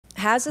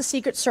Has the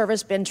Secret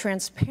Service been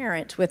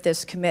transparent with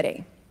this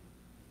committee?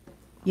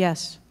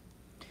 Yes.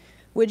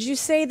 Would you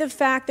say the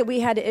fact that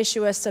we had to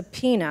issue a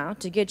subpoena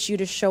to get you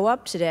to show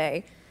up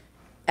today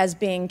as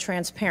being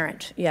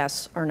transparent?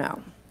 Yes or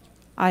no?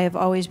 I have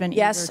always been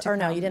yes or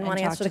no? You didn't want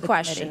to answer the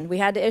question. We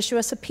had to issue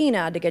a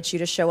subpoena to get you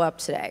to show up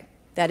today.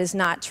 That is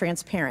not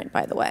transparent,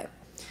 by the way.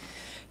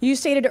 You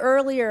stated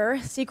earlier,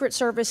 Secret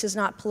Service is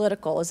not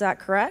political. Is that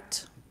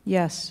correct?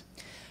 Yes.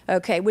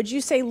 Okay. Would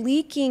you say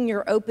leaking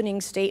your opening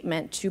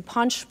statement to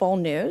Punchbowl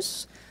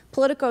News,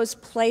 Politico's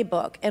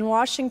Playbook, and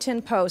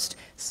Washington Post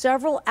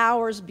several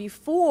hours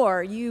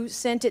before you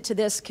sent it to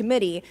this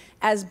committee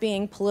as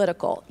being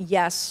political?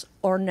 Yes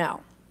or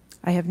no?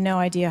 I have no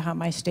idea how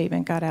my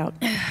statement got out.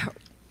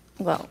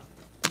 Well,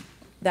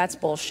 that's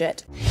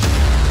bullshit.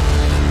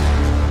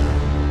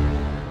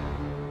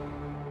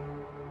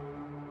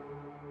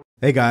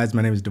 Hey guys,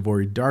 my name is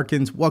Devory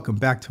Darkins. Welcome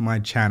back to my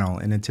channel.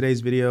 And in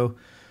today's video,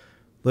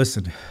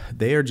 listen,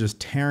 they are just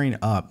tearing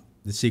up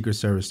the Secret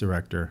Service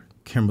Director,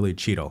 Kimberly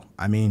Cheatle.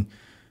 I mean,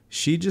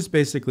 she just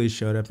basically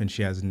showed up and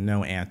she has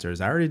no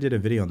answers. I already did a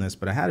video on this,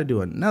 but I had to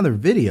do another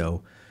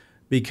video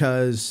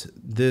because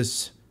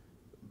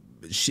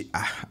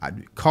I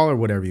call her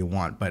whatever you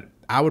want, but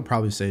I would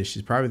probably say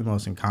she's probably the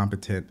most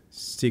incompetent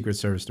Secret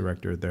Service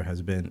Director there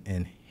has been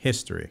in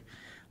history.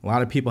 A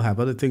lot of people have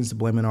other things to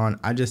blame it on.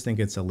 I just think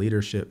it's a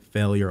leadership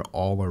failure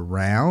all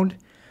around.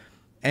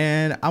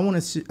 And I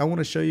want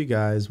to show you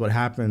guys what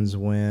happens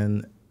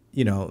when,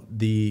 you know,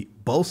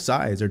 both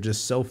sides are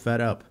just so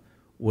fed up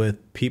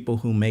with people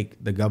who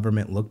make the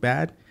government look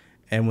bad.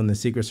 And when the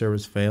Secret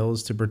Service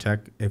fails to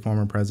protect a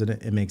former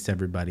president, it makes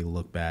everybody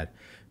look bad.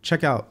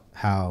 Check out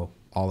how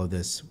all of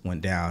this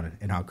went down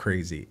and how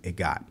crazy it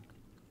got.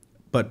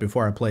 But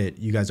before I play it,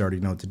 you guys already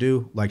know what to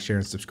do. Like, share,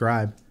 and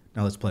subscribe.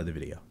 Now let's play the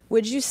video.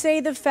 Would you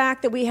say the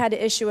fact that we had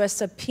to issue a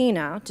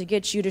subpoena to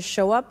get you to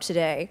show up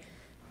today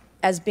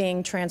as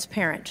being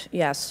transparent?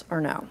 Yes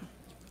or no?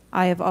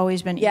 I have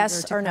always been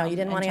yes or no? You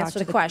didn't want to answer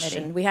the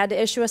question. Committee. We had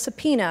to issue a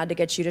subpoena to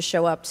get you to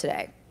show up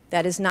today.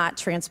 That is not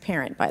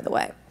transparent, by the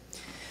way.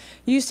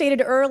 You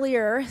stated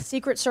earlier,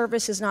 Secret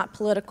Service is not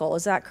political.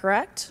 Is that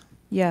correct?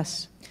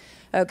 Yes.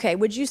 Okay.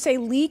 Would you say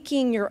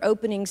leaking your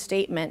opening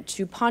statement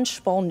to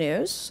Punchbowl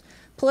News,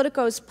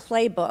 Politico's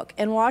Playbook,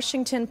 and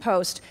Washington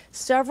Post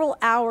several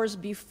hours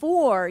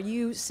before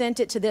you sent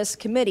it to this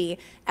committee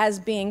as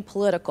being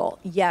political?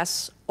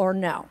 Yes or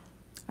no?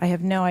 I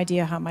have no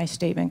idea how my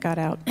statement got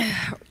out.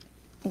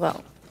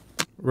 Well.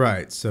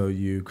 Right. So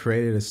you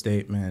created a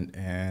statement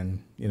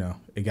and, you know,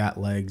 it got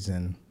legs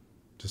and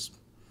just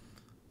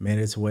made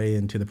its way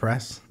into the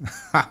press.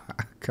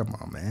 Come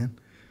on, man.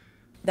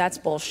 That's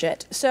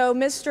bullshit. So,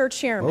 Mr.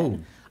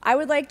 Chairman, I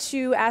would like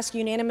to ask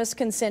unanimous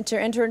consent to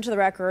enter into the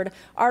record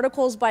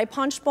articles by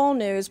Punchbowl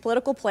News,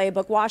 Political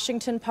Playbook,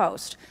 Washington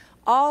Post,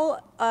 all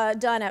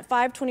done at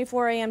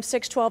 5:24 a.m.,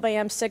 6:12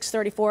 a.m.,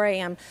 6:34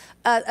 a.m.,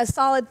 a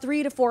solid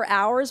 3 to 4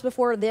 hours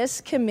before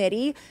this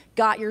committee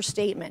got your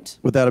statement.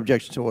 Without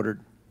objection, so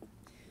ordered.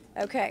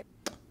 Okay.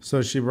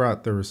 So she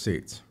brought the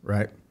receipts,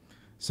 right?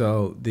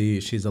 So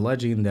she's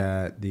alleging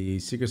that the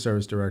Secret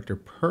Service Director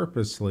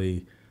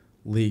purposely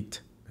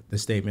leaked the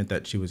statement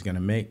that she was going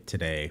to make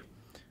today.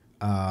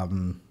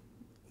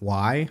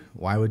 Why?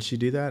 Why would she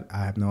do that? I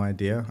have no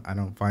idea. I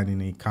don't find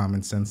any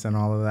common sense in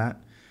all of that.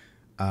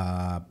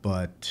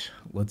 But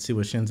let's see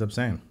what she ends up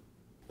saying.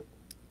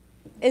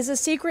 Is the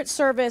Secret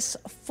Service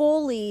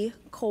fully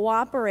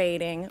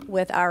cooperating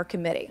with our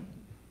committee?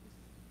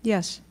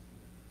 Yes.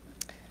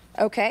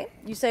 Okay.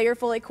 You say you're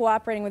fully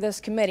cooperating with this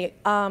committee.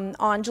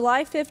 On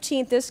July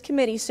 15th, this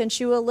committee sent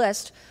you a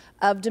list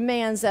of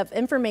demands of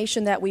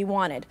information that we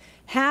wanted.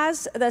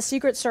 Has the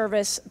Secret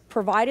Service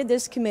provided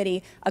this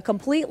committee a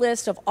complete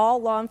list of all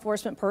law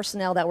enforcement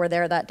personnel that were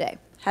there that day?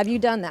 Have you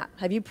done that?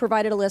 Have you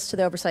provided a list to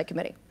the Oversight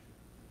Committee?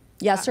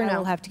 Yes or no? I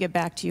will have to get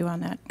back to you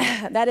on that.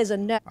 That is a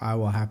no. I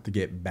will have to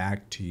get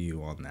back to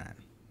you on that.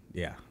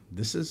 Yeah,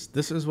 this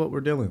is what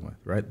we're dealing with,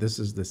 right? This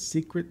is the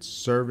Secret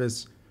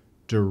Service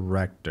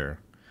Director.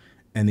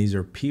 And these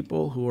are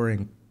people who are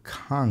in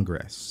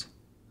Congress,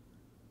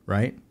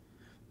 right?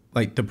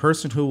 Like the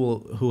person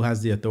who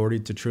has the authority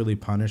to truly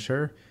punish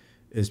her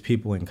is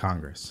people in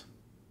Congress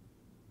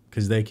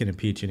because they can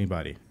impeach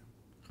anybody.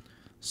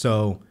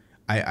 So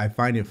I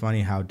find it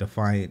funny how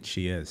defiant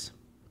she is.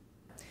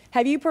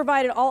 Have you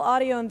provided all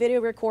audio and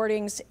video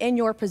recordings in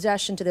your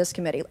possession to this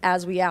committee,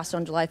 as we asked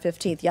on July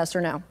 15th, yes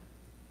or no?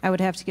 I would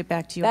have to get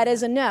back to you. That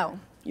is a no.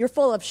 You're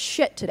full of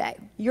shit today.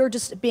 You're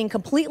just being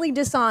completely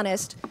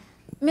dishonest.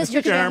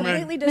 Mr.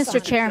 Chairman,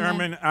 Mr.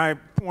 Chairman, I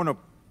want to.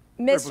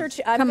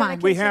 Come on.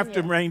 We have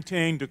to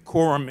maintain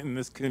decorum in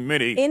this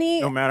committee,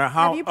 no matter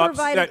how upset we get. Have you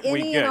provided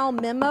any and all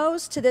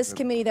memos to this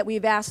committee that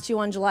we've asked you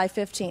on July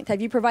 15th?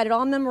 Have you provided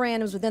all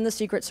memorandums within the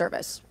Secret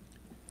Service?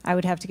 I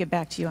would have to get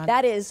back to you on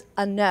that. That is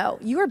a no.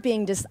 You are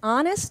being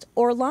dishonest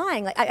or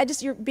lying.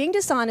 Like you're being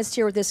dishonest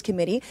here with this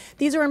committee.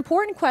 These are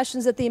important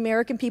questions that the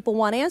American people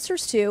want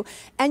answers to,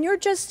 and you're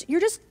just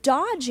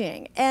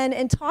dodging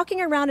and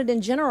talking around it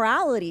in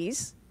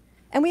generalities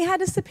And we had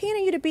to subpoena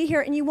you to be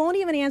here, and you won't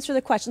even answer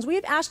the questions. We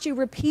have asked you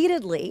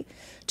repeatedly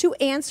to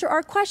answer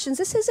our questions.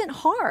 This isn't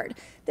hard.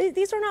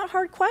 These are not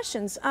hard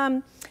questions.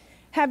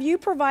 Have you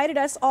provided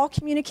us all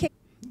communication?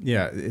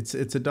 Yeah, it's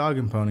a dog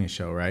and pony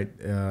show, right?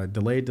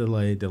 Delay,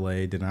 delay,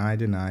 delay, deny,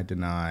 deny,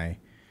 deny.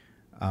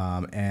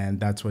 And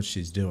that's what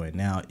she's doing.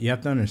 Now, you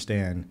have to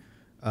understand,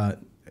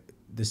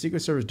 the Secret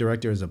Service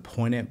director is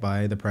appointed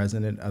by the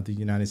President of the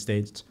United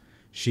States.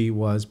 She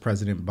was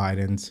President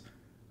Biden's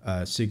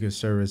Secret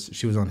Service.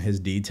 She was on his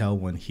detail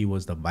when he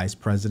was the vice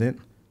president,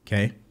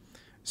 okay?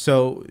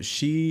 So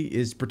she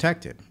is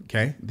protected,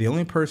 okay? The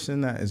only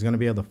person that is going to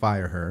be able to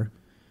fire her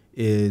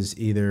is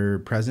either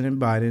President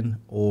Biden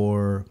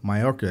or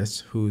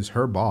Mayorkas, who's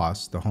her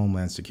boss, the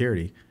Homeland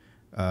Security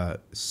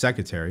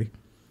Secretary.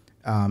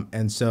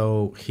 And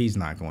so he's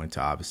not going to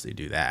obviously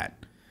do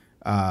that.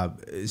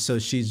 So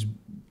she's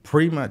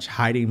pretty much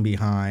hiding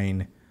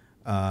behind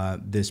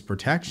this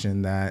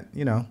protection that,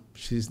 you know,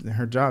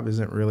 her job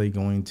isn't really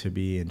going to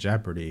be in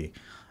jeopardy.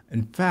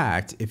 In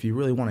fact, if you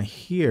really want to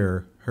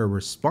hear her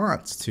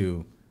response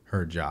to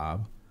her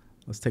job,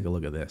 let's take a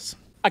look at this.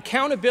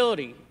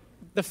 Accountability.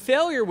 The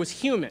failure was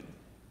human.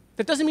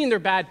 That doesn't mean they're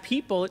bad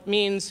people. It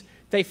means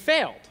they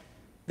failed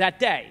that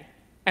day,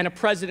 and a former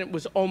president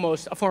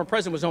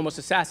was almost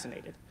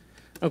assassinated.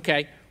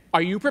 Okay?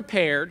 Are you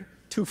prepared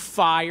to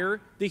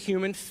fire the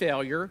human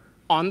failure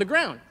on the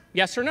ground?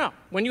 Yes or no?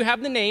 When you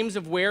have the names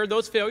of where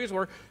those failures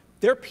were,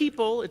 they're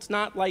people. It's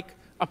not like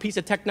a piece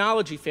of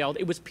technology failed.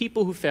 It was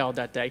people who failed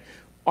that day.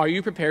 Are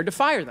you prepared to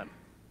fire them?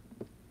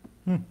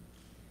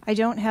 I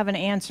don't have an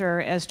answer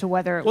as to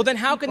whether. Well, then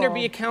how can there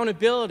be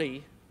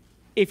accountability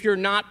if you're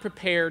not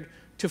prepared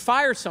to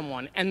fire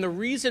someone? And the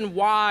reason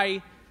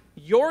why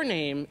your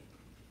name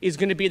is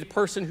going to be the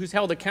person who's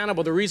held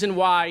accountable, the reason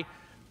why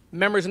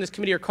members in this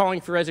committee are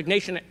calling for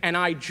resignation, and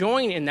I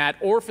join in that,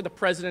 or for the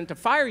president to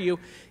fire you,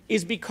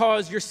 is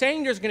because you're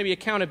saying there's going to be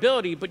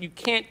accountability, but you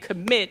can't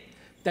commit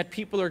that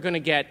people are going to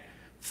get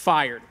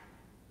fired.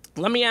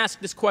 Let me ask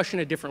this question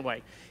a different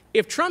way.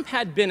 If Trump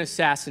had been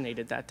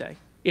assassinated that day,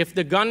 if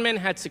the gunman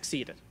had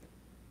succeeded,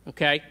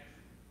 okay,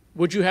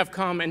 would you have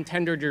come and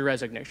tendered your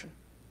resignation?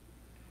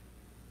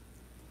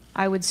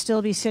 I would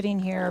still be sitting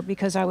here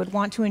because I would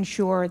want to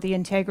ensure the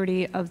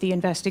integrity of the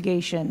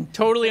investigation.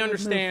 Totally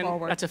understand.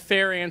 That's a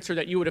fair answer,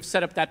 that you would have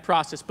set up that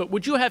process. But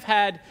would you have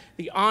had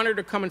the honor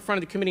to come in front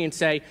of the committee and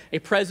say, a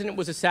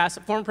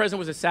former president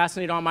was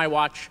assassinated on my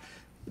watch,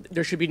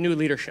 there should be new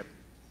leadership?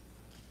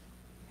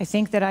 I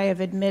think that I have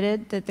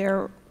admitted that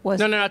there was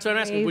No, that's what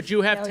I'm asking. Would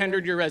you have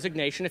tendered your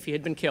resignation if he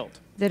had been killed?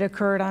 That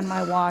occurred on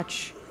my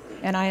watch,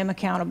 and I am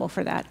accountable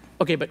for that.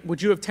 Okay, but would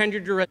you have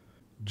tendered your resignation?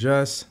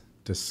 Just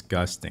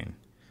disgusting.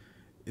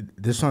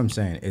 This is what I'm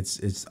saying.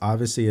 It's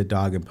obviously a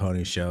dog and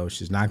pony show.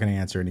 She's not going to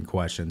answer any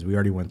questions. We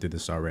already went through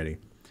this already.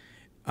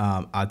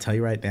 I'll tell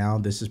you right now,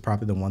 this is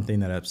probably the one thing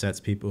that upsets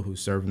people who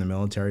serve in the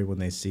military when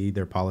they see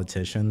their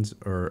politicians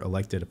or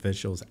elected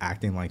officials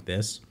acting like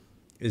this,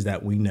 is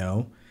that we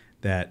know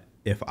that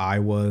if I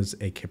was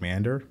a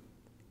commander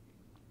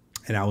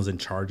and I was in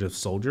charge of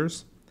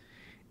soldiers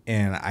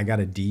and I got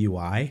a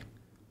DUI,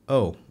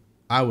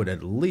 I would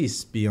at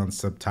least be on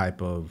some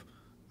type of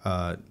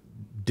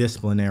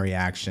disciplinary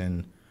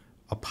action,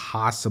 a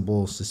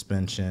possible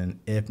suspension,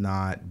 if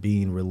not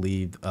being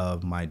relieved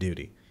of my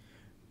duty.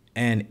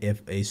 And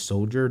if a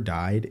soldier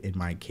died in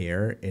my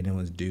care and it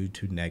was due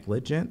to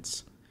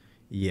negligence,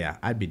 yeah,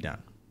 I'd be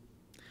done.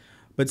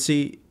 But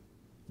see,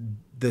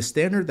 the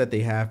standard that they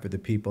have for the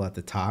people at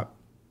the top,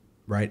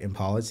 right, in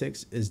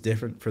politics is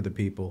different for the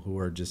people who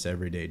are just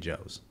everyday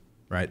Joes,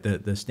 right?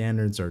 The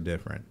standards are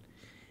different.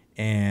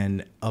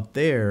 And up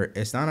there,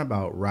 it's not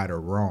about right or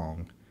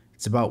wrong.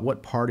 It's about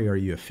what party are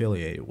you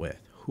affiliated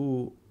with?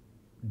 Who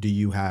do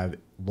you have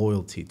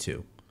loyalty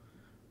to,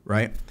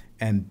 right?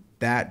 And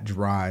that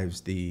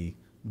drives the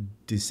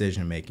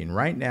decision making.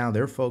 Right now,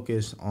 they're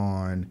focused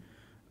on,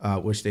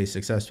 which they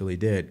successfully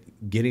did,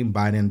 getting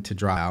Biden to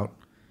drop out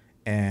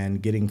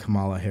and getting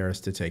Kamala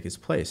Harris to take his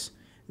place.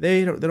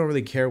 They don't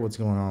really care what's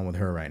going on with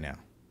her right now.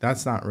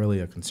 That's not really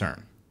a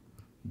concern.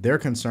 They're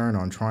concerned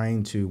on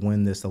trying to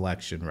win this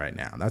election right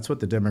now. That's what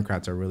the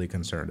Democrats are really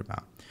concerned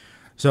about.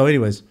 So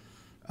anyways,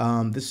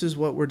 this is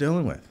what we're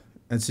dealing with.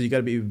 And so you got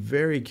to be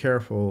very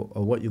careful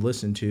of what you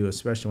listen to,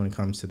 especially when it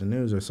comes to the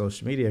news or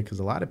social media, because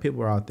a lot of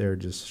people are out there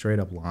just straight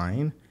up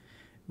lying,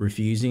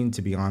 refusing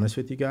to be honest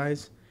with you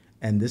guys.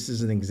 And this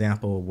is an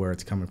example of where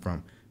it's coming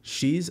from.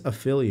 She's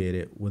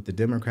affiliated with the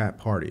Democrat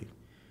Party.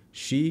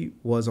 She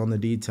was on the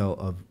detail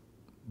of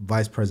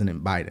Vice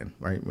President Biden,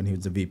 right, when he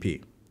was the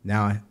VP.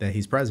 Now that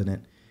he's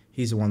president,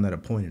 he's the one that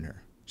appointed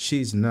her.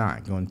 She's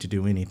not going to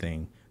do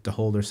anything to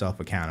hold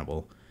herself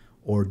accountable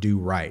or do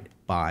right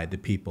by the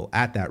people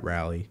at that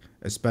rally,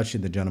 especially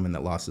the gentleman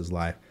that lost his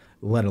life,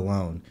 let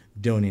alone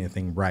doing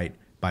anything right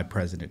by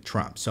President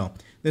Trump. So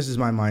this is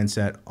my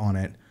mindset on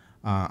it.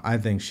 I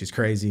think she's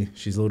crazy.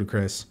 She's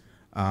ludicrous.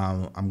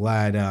 I'm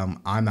glad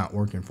I'm not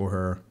working for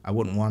her. I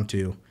wouldn't want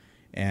to.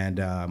 And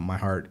my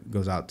heart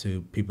goes out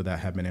to people that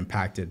have been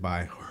impacted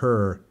by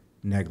her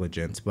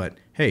negligence. But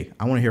hey,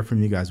 I want to hear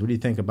from you guys. What do you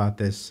think about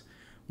this?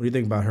 What do you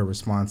think about her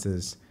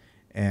responses?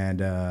 And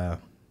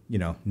you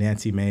know,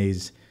 Nancy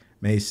Mace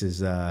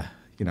is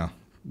you know,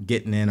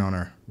 getting in on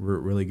her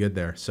really good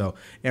there. So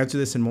answer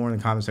this and more in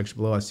the comment section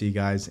below. I'll see you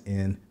guys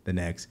in the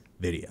next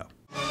video.